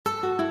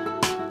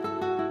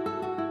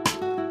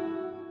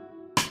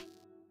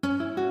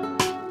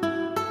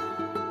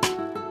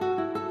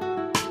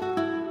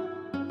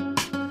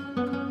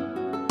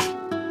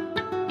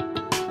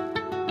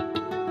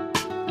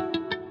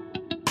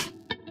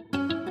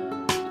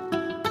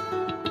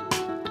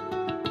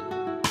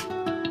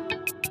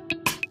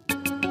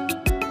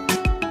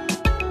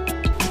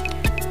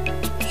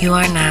You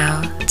are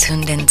now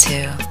tuned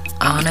into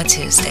On a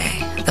Tuesday,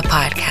 the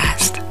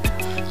podcast.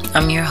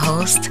 I'm your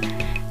host,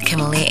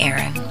 Kimberly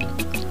Aaron.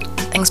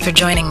 Thanks for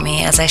joining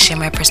me as I share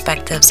my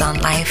perspectives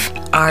on life,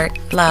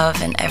 art, love,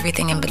 and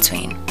everything in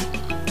between.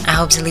 I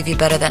hope to leave you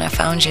better than I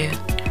found you.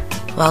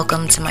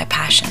 Welcome to my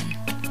passion.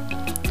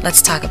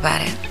 Let's talk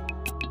about it.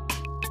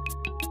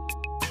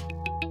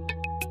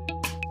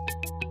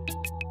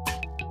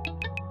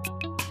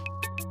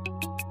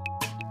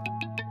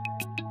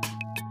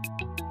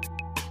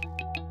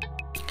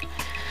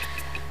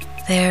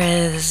 There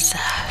is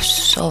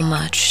so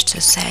much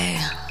to say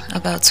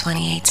about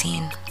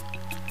 2018.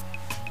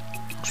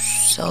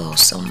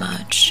 So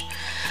much.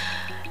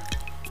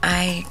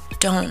 I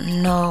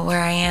don't know where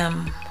I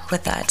am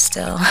with that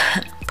still,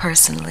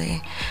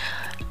 personally.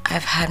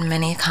 I've had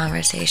many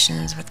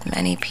conversations with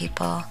many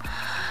people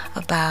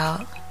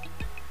about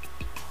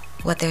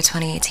what their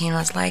 2018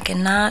 was like,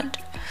 and not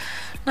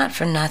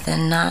for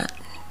nothing, not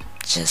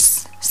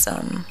just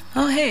some,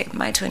 oh hey,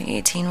 my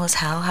 2018 was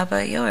hell, how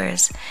about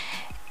yours?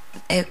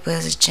 It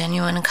was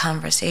genuine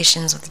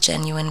conversations with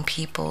genuine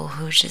people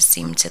who just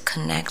seemed to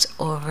connect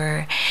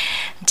over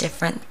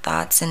different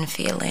thoughts and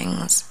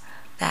feelings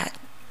that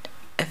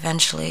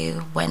eventually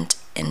went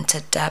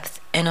into depth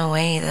in a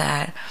way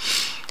that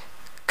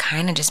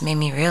kind of just made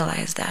me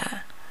realize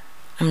that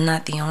I'm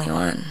not the only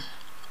one.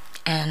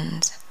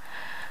 And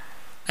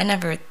I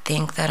never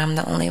think that I'm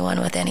the only one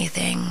with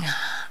anything.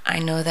 I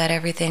know that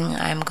everything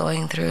I'm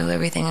going through,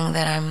 everything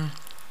that I'm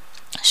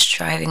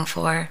striving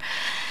for,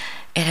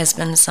 it has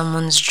been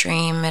someone's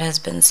dream, it has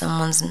been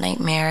someone's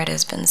nightmare, it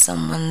has been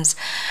someone's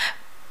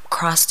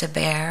cross to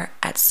bear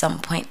at some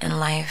point in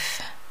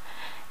life.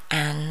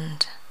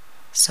 And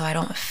so I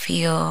don't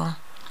feel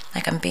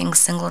like I'm being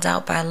singled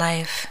out by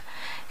life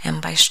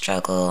and by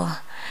struggle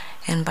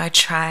and by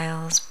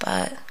trials,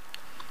 but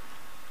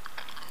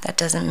that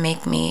doesn't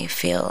make me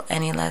feel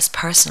any less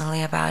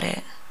personally about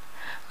it.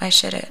 Why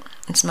should it?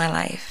 It's my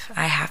life.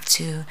 I have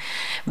to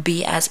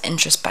be as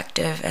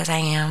introspective as I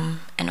am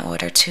in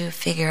order to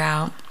figure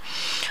out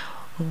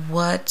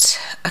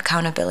what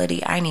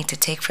accountability I need to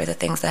take for the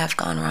things that have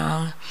gone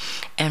wrong,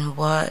 and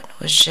what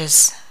was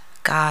just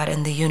God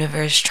and the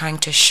universe trying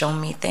to show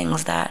me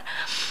things that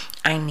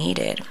I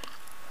needed,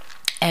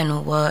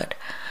 and what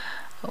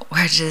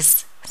were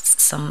just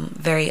some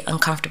very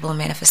uncomfortable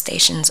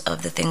manifestations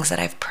of the things that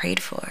I've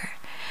prayed for.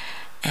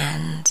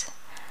 And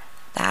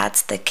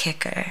that's the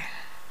kicker.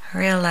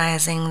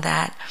 Realizing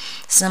that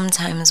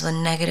sometimes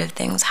when negative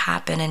things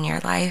happen in your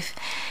life,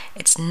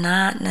 it's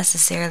not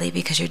necessarily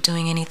because you're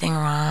doing anything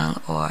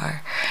wrong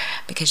or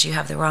because you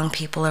have the wrong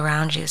people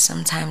around you.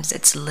 Sometimes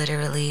it's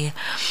literally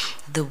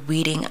the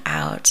weeding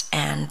out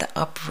and the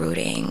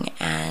uprooting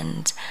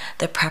and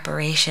the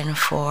preparation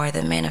for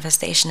the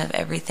manifestation of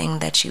everything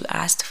that you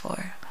asked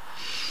for.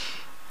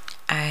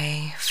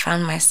 I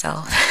found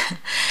myself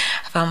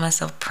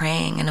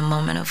praying in a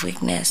moment of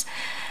weakness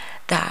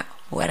that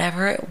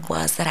whatever it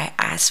was that I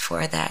asked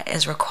for that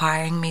is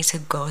requiring me to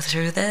go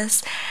through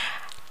this,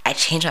 I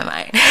changed my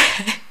mind.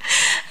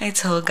 I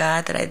told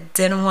God that I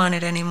didn't want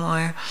it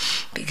anymore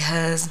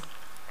because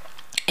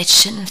it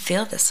shouldn't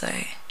feel this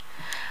way.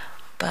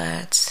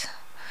 But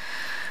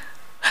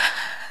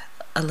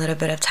a little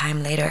bit of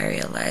time later, I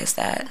realized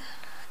that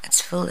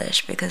it's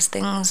foolish because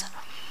things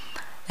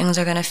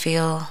are going to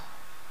feel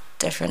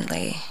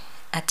differently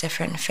at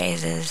different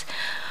phases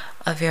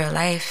of your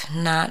life.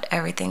 Not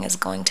everything is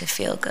going to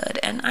feel good,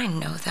 and I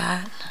know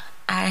that.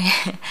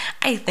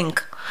 I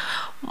think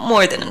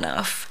more than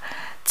enough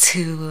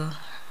to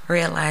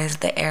realize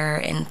the error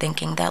in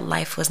thinking that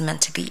life was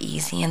meant to be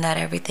easy and that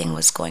everything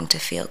was going to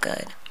feel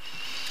good.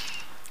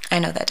 I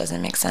know that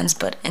doesn't make sense,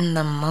 but in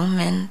the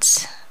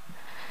moment,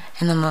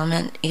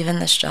 even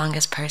the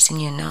strongest person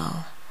you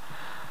know,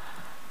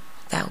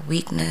 that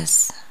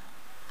weakness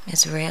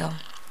is real.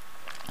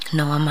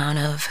 No amount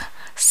of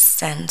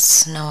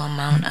sense, no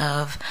amount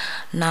of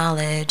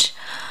knowledge,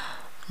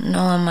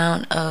 no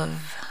amount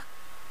of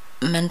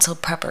mental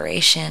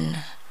preparation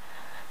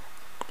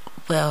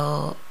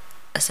will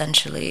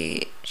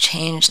essentially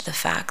change the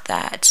fact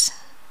that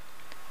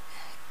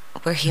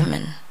we're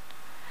human.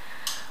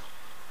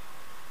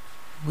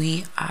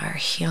 We are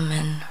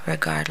human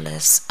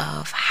regardless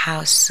of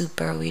how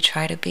super we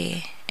try to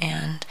be.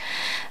 And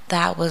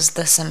that was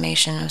the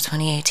summation of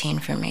 2018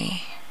 for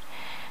me.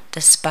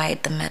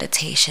 Despite the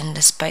meditation,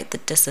 despite the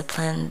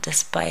discipline,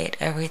 despite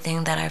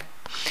everything that I've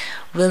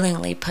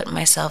willingly put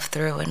myself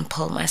through and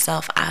pulled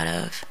myself out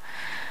of,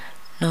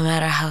 no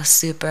matter how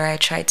super I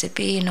tried to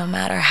be, no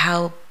matter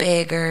how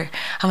big or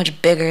how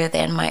much bigger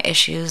than my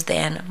issues,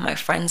 than my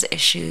friends'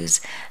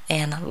 issues,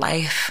 and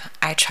life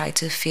I try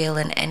to feel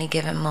in any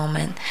given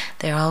moment,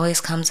 there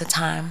always comes a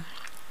time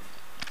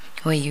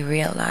where you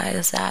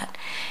realize that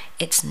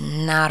it's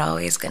not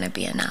always going to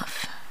be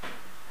enough.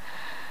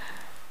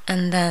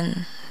 And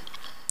then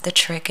the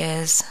trick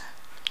is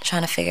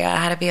trying to figure out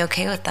how to be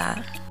okay with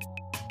that.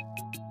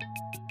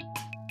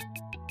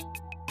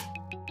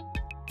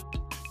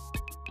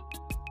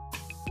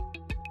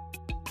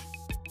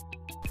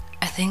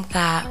 think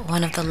that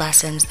one of the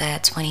lessons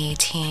that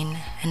 2018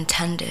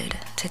 intended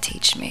to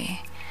teach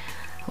me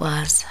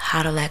was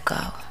how to let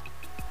go.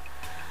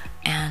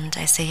 And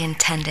I say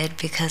intended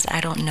because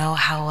I don't know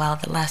how well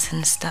the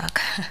lesson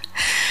stuck.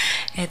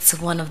 It's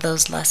one of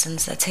those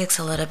lessons that takes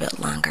a little bit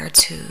longer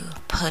to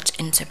put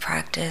into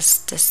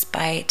practice,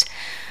 despite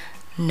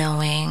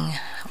knowing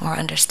or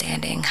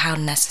understanding how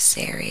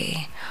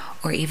necessary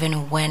or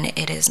even when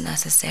it is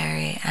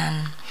necessary.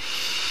 And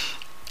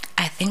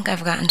I think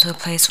I've gotten to a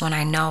place when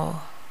I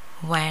know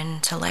when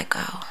to let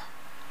go,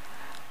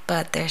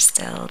 but there's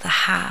still the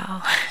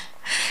how.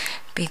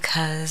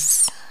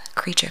 Because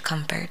creature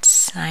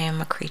comforts, I am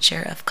a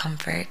creature of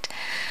comfort.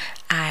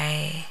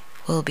 I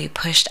will be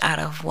pushed out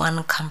of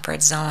one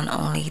comfort zone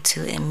only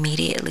to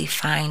immediately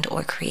find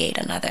or create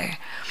another.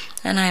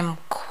 And I'm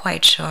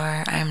quite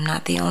sure I'm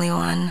not the only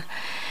one.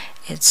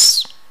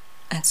 It's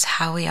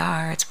how we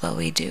are, it's what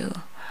we do.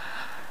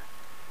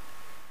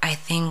 I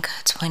think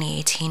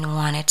 2018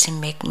 wanted to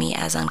make me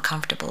as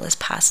uncomfortable as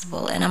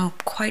possible. And I'm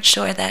quite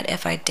sure that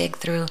if I dig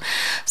through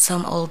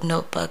some old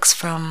notebooks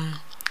from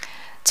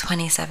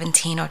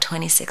 2017 or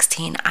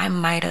 2016, I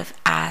might have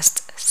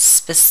asked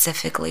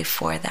specifically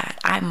for that.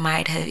 I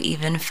might have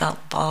even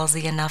felt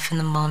ballsy enough in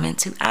the moment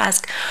to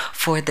ask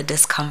for the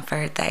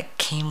discomfort that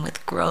came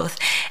with growth.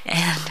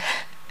 And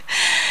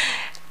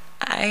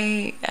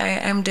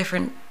I'm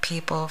different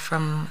people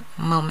from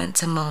moment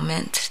to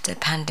moment,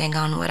 depending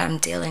on what I'm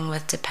dealing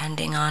with,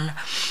 depending on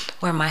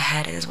where my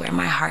head is, where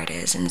my heart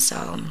is. And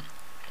so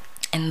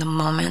in the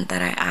moment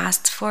that I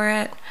asked for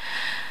it,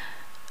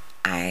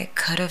 I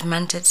could have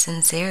meant it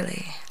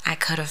sincerely. I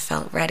could have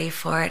felt ready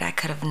for it. I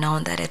could have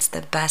known that it's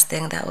the best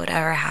thing that would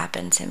ever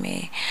happen to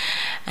me.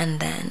 And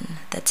then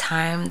the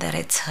time that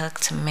it took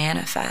to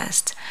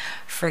manifest,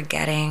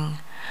 forgetting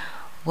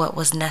what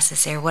was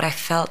necessary, what I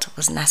felt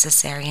was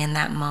necessary in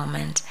that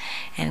moment,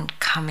 and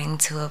coming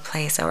to a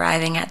place,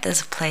 arriving at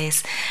this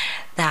place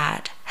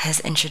that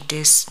has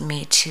introduced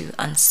me to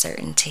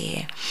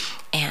uncertainty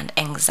and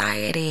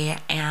anxiety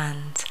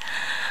and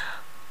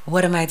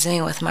what am I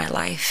doing with my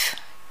life?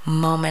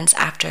 Moments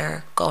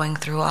after going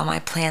through all my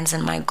plans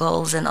and my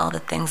goals and all the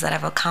things that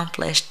I've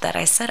accomplished that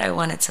I said I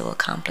wanted to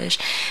accomplish,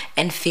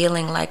 and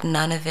feeling like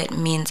none of it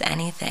means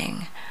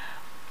anything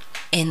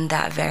in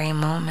that very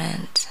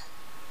moment.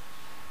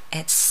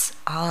 It's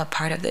all a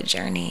part of the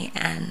journey,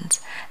 and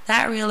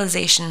that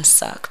realization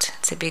sucked,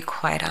 to be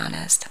quite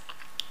honest.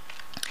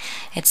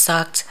 It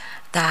sucked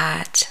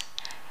that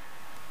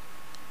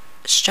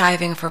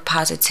striving for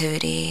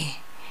positivity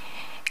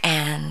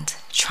and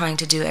trying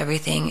to do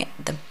everything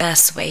the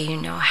best way you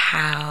know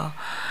how,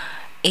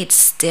 it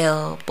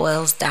still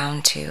boils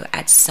down to,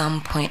 at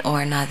some point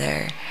or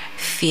another,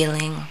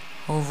 feeling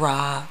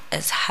raw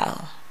as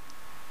hell.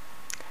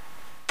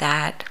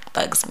 That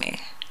bugs me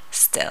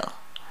still.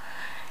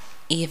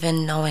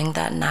 Even knowing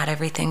that not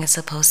everything is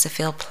supposed to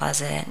feel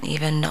pleasant,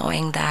 even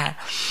knowing that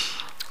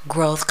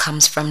growth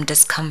comes from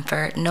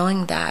discomfort,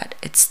 knowing that,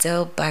 it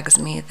still bugs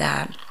me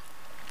that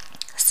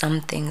some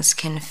things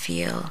can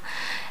feel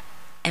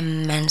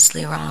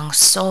immensely wrong,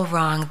 so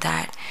wrong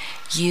that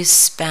you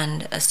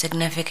spend a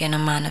significant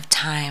amount of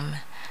time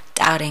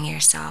doubting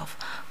yourself,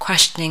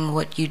 questioning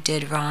what you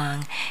did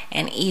wrong,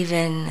 and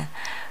even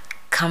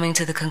coming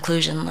to the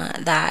conclusion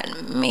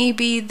that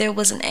maybe there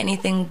wasn't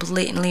anything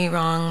blatantly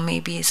wrong,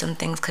 maybe some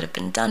things could have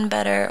been done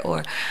better,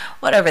 or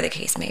whatever the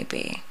case may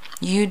be.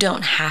 You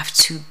don't have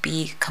to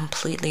be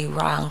completely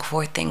wrong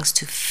for things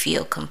to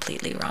feel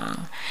completely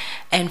wrong,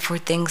 and for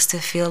things to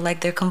feel like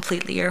they're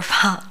completely your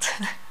fault.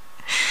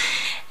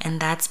 And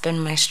that's been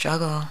my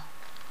struggle.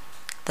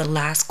 The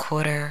last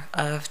quarter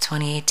of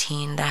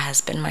 2018, that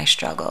has been my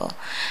struggle.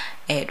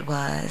 It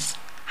was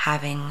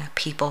having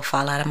people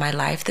fall out of my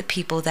life, the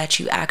people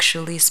that you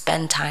actually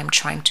spend time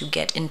trying to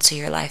get into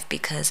your life,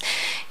 because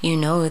you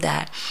know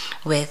that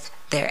with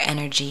their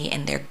energy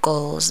and their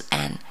goals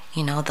and,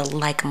 you know, the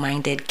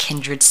like-minded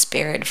kindred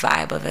spirit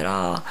vibe of it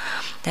all,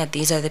 that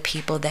these are the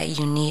people that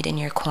you need in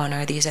your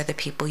corner. These are the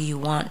people you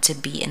want to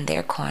be in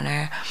their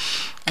corner.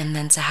 And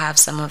then to have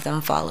some of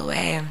them fall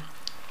away,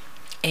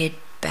 it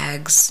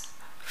begs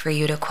for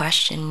you to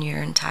question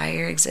your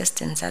entire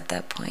existence at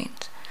that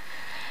point.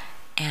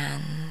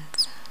 And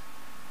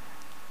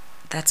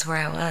that's where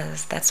I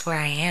was. That's where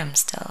I am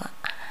still.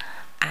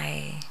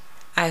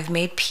 I've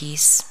made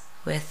peace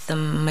with the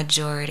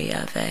majority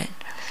of it.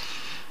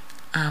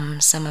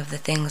 Some of the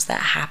things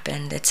that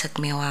happened, it took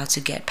me a while to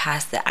get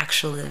past the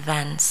actual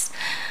events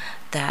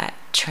that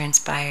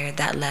transpired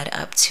that led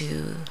up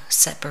to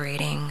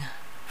separating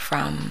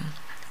from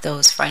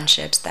those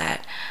friendships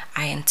that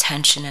I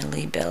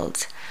intentionally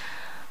built.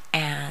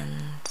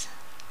 And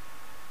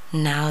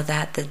now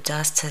that the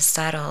dust has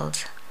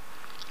settled,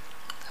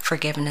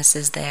 forgiveness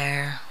is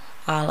there,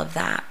 all of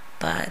that,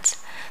 but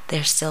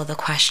there's still the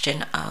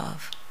question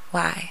of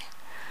why.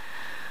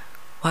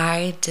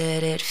 Why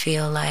did it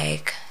feel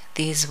like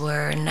these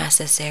were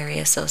necessary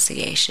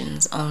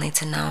associations only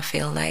to now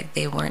feel like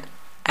they weren't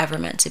ever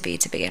meant to be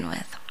to begin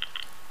with?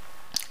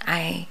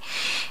 I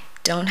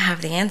don't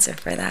have the answer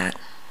for that.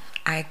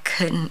 I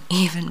couldn't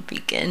even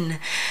begin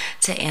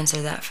to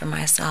answer that for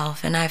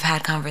myself. And I've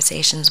had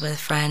conversations with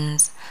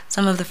friends,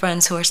 some of the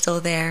friends who are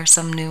still there,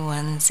 some new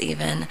ones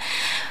even,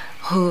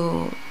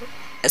 who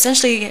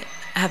essentially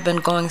have been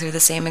going through the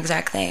same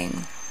exact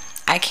thing.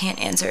 I can't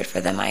answer it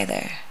for them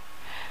either.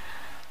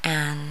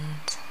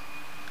 And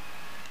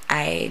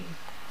I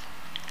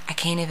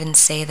can't even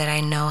say that I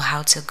know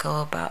how to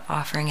go about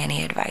offering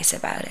any advice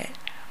about it.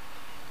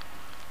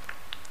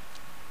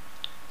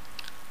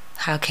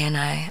 How can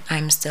I?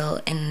 I'm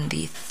still in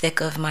the thick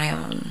of my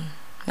own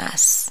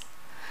mess,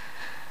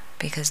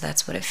 because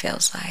that's what it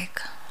feels like.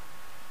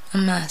 A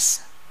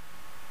mess.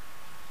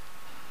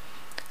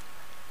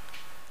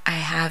 I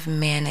have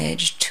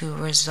managed to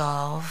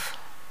resolve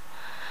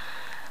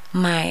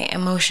my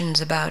emotions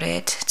about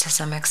it to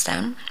some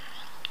extent,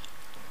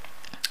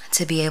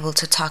 to be able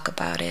to talk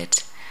about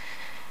it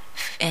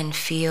and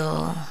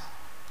feel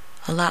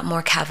a lot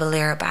more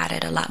cavalier about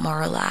it, a lot more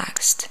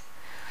relaxed,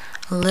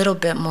 a little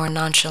bit more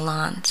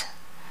nonchalant.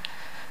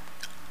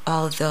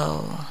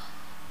 Although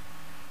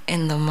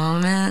in the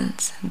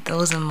moment,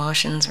 those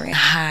emotions were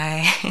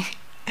high.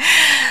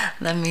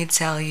 Let me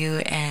tell you,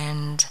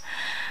 and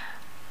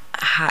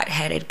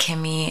hot-headed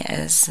Kimmy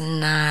is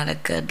not a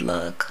good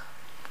look,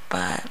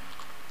 but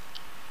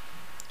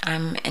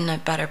I'm in a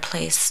better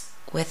place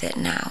with it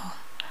now.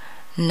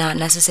 Not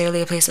necessarily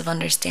a place of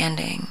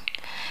understanding.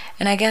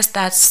 And I guess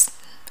that's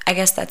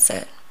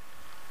it.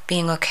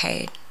 Being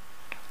okay,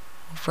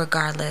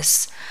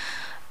 regardless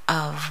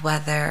of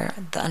whether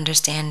the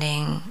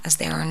understanding is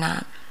there or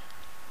not.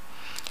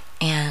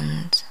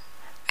 And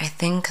I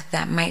think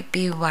that might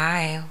be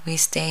why we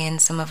stay in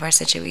some of our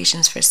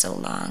situations for so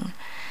long.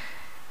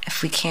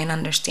 If we can't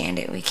understand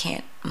it, we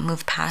can't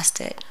move past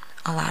it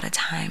a lot of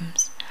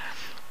times.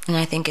 And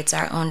I think it's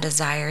our own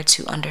desire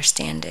to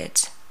understand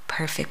it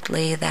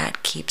perfectly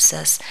that keeps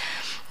us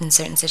in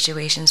certain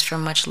situations for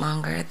much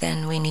longer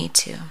than we need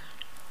to.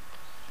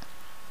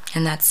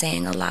 And that's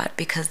saying a lot,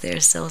 because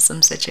there's still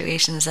some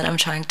situations that I'm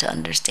trying to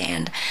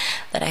understand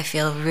that I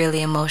feel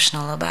really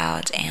emotional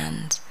about,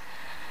 and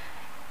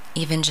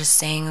even just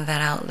saying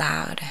that out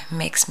loud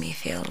makes me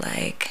feel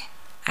like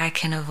I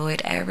can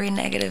avoid every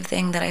negative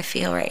thing that I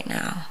feel right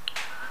now,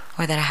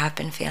 or that I have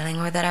been feeling,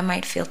 or that I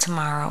might feel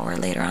tomorrow or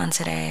later on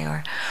today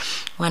or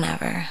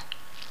whenever,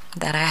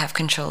 that I have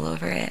control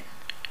over it.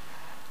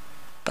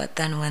 But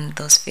then when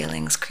those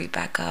feelings creep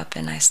back up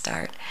and I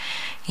start,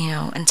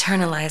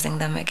 internalizing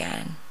them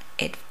again,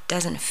 it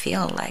doesn't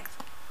feel like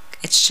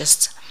it's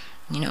just,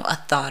 a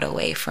thought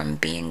away from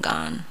being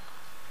gone.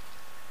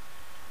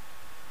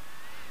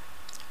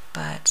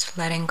 But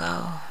letting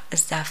go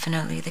is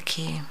definitely the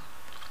key.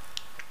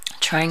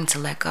 Trying to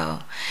let go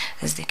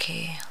is the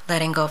key.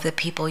 Letting go of the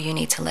people you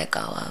need to let go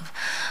of.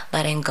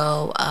 Letting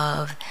go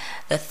of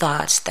the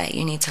thoughts that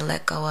you need to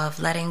let go of.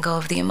 Letting go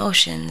of the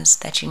emotions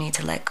that you need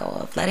to let go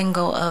of. Letting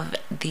go of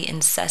the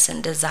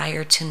incessant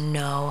desire to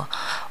know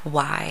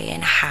why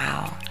and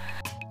how.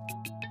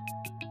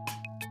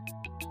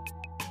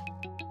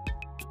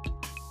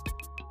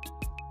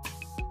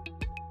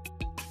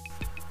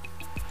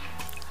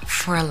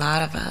 For a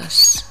lot of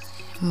us,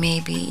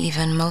 maybe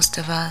even most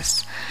of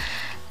us,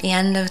 the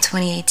end of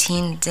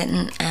 2018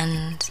 didn't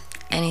end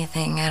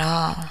anything at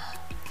all.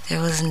 There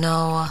was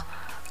no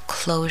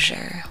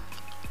closure.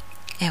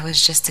 It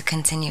was just a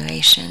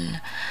continuation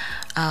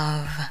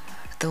of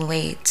the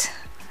weight,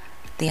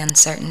 the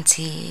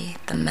uncertainty,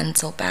 the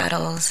mental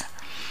battles,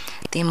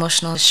 the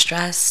emotional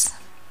stress,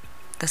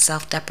 the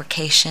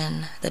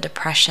self-deprecation, the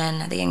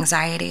depression, the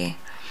anxiety,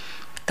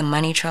 the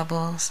money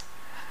troubles,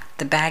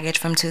 the baggage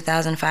from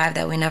 2005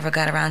 that we never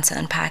got around to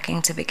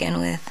unpacking to begin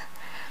with.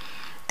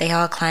 They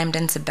all climbed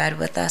into bed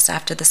with us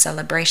after the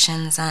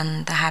celebrations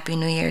and the Happy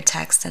New Year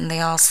text, and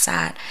they all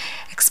sat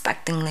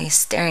expectantly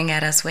staring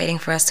at us, waiting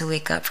for us to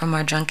wake up from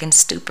our drunken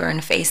stupor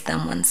and face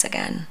them once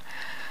again.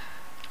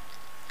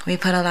 We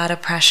put a lot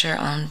of pressure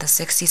on the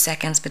 60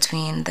 seconds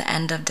between the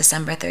end of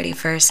December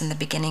 31st and the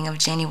beginning of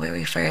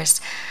January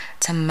 1st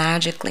to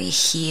magically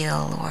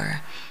heal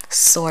or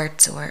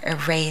sort or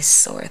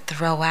erase or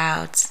throw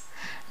out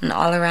and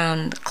all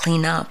around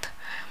clean up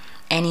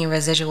any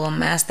residual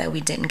mess that we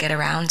didn't get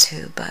around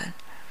to. But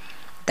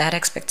that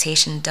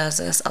expectation does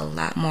us a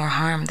lot more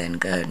harm than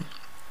good.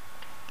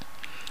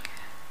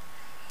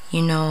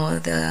 You know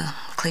the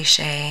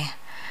cliche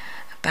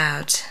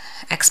about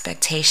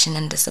expectation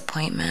and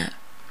disappointment.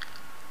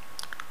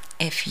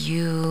 If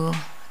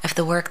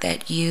the work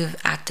that you've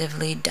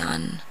actively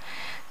done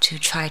to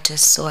try to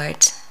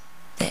sort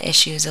the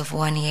issues of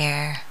one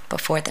year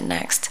before the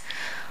next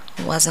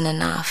wasn't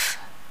enough,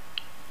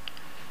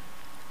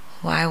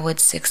 why would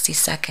 60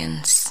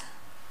 seconds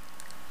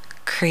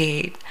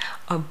create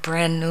a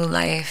brand new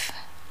life?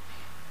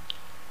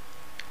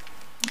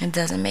 It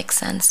doesn't make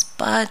sense.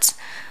 But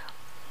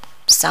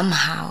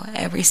somehow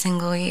every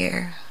single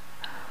year,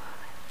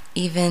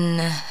 even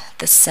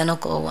the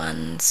cynical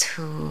ones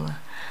who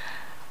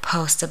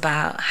post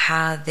about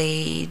how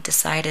they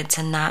decided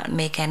to not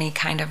make any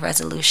kind of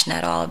resolution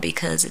at all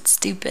because it's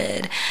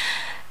stupid,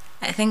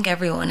 I think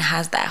everyone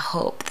has that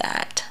hope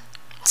that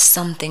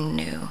something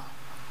new.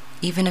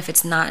 Even if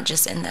it's not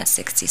just in that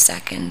 60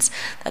 seconds,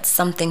 that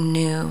something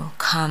new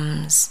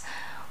comes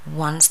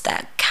once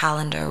that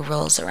calendar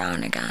rolls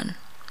around again.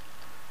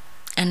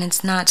 And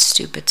it's not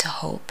stupid to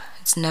hope.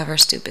 It's never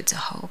stupid to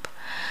hope.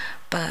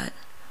 But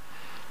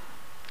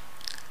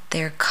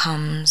there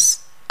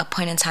comes a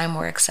point in time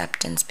where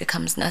acceptance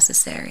becomes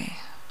necessary.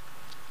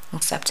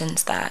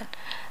 Acceptance that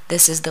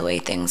this is the way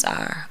things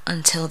are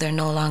until they're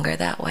no longer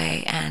that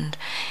way. And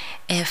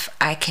if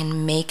I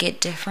can make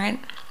it different,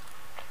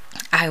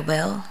 I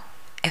will.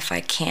 If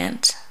I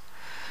can't,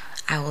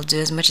 I will do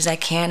as much as I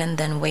can and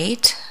then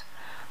wait.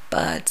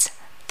 But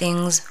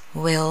things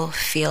will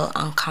feel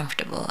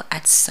uncomfortable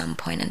at some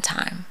point in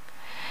time.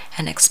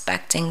 And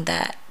expecting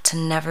that to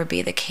never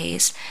be the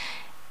case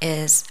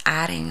is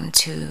adding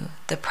to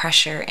the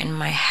pressure in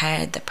my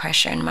head, the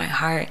pressure in my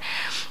heart,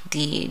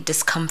 the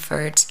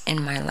discomfort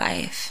in my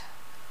life,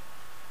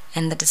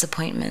 and the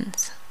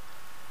disappointments.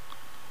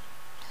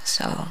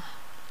 So,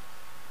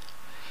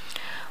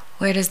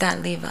 where does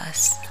that leave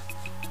us?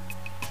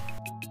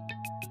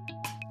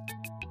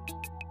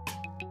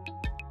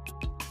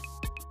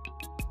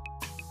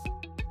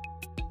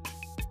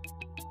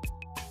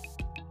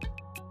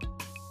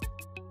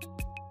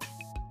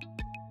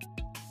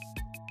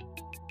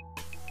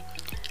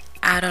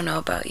 I don't know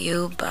about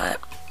you, but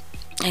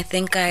I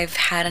think I've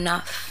had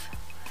enough.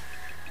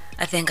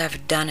 I think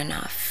I've done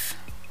enough.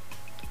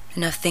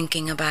 Enough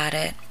thinking about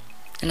it,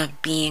 enough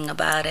being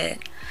about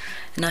it,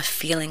 enough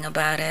feeling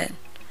about it.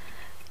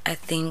 I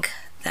think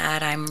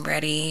that I'm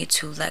ready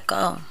to let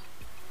go.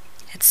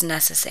 It's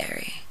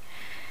necessary.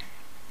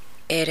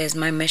 It is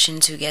my mission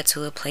to get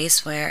to a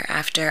place where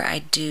after I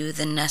do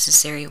the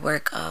necessary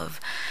work of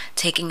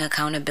taking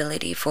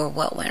accountability for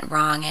what went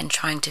wrong and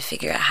trying to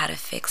figure out how to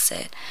fix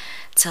it,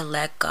 to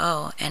let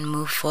go and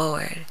move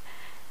forward,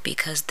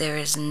 because there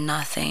is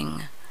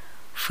nothing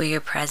for your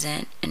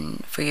present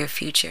and for your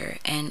future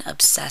in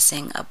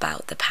obsessing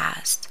about the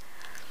past.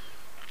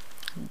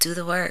 Do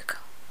the work.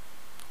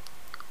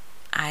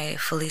 I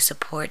fully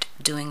support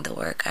doing the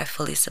work. I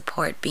fully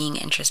support being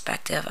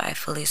introspective. I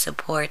fully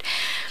support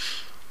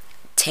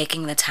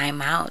taking the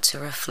time out to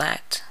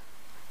reflect.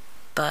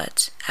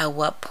 But at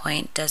what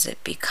point does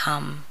it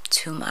become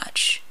too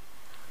much?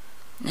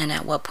 And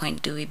at what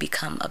point do we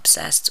become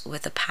obsessed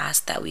with a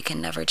past that we can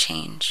never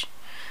change?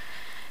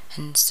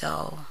 And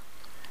so,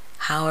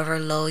 however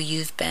low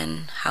you've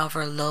been,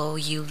 however low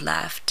you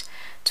left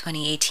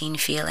 2018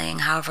 feeling,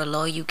 however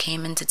low you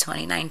came into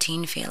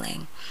 2019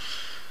 feeling,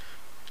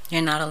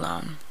 you're not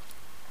alone.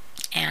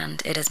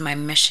 And it is my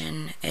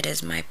mission, it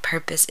is my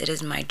purpose, it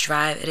is my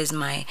drive, it is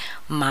my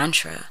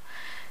mantra.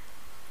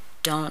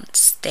 Don't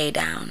stay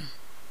down.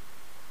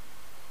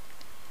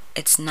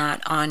 It's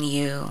not on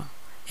you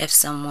if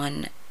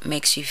someone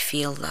makes you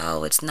feel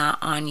low. It's not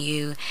on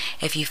you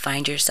if you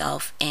find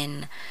yourself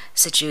in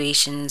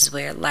situations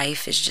where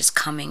life is just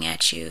coming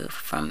at you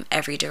from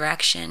every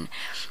direction.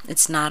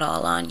 It's not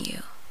all on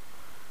you.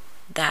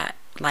 That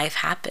life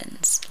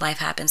happens. Life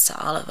happens to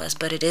all of us,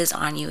 but it is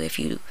on you if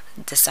you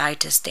decide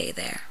to stay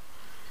there.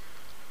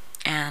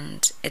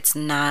 And it's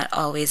not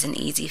always an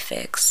easy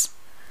fix.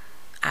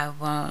 I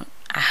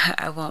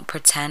won't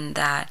pretend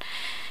that,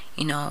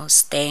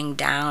 staying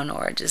down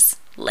or just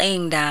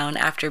laying down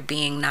after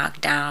being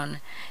knocked down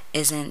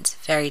isn't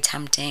very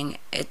tempting.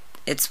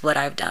 It's what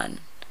I've done.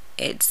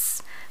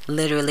 It's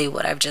literally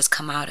what I've just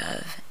come out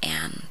of,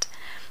 and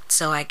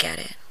so I get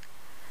it.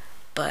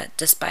 But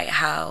despite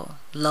how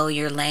low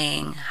you're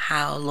laying,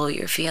 how low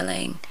you're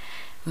feeling,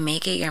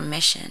 make it your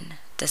mission.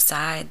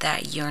 Decide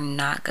that you're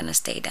not gonna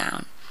stay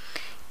down.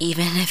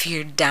 Even if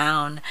you're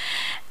down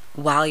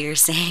while you're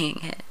saying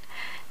it,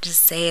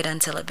 just say it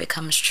until it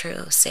becomes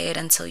true. Say it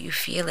until you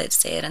feel it.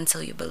 Say it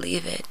until you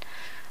believe it.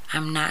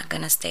 I'm not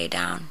gonna stay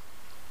down.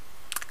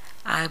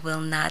 I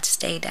will not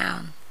stay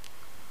down.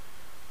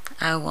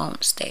 I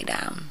won't stay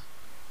down.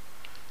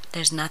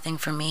 There's nothing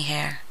for me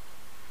here.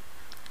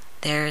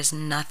 There is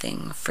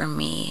nothing for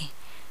me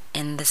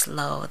in this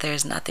low.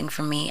 There's nothing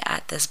for me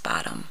at this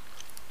bottom.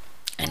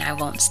 And I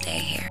won't stay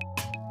here.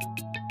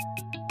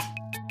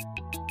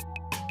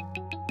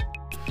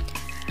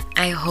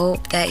 I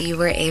hope that you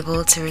were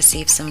able to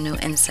receive some new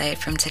insight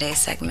from today's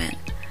segment.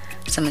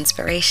 Some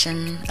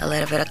inspiration, a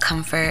little bit of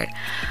comfort,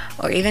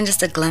 or even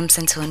just a glimpse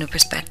into a new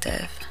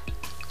perspective.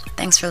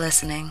 Thanks for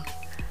listening.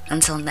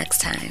 Until next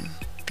time,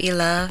 be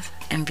loved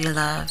and be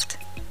loved.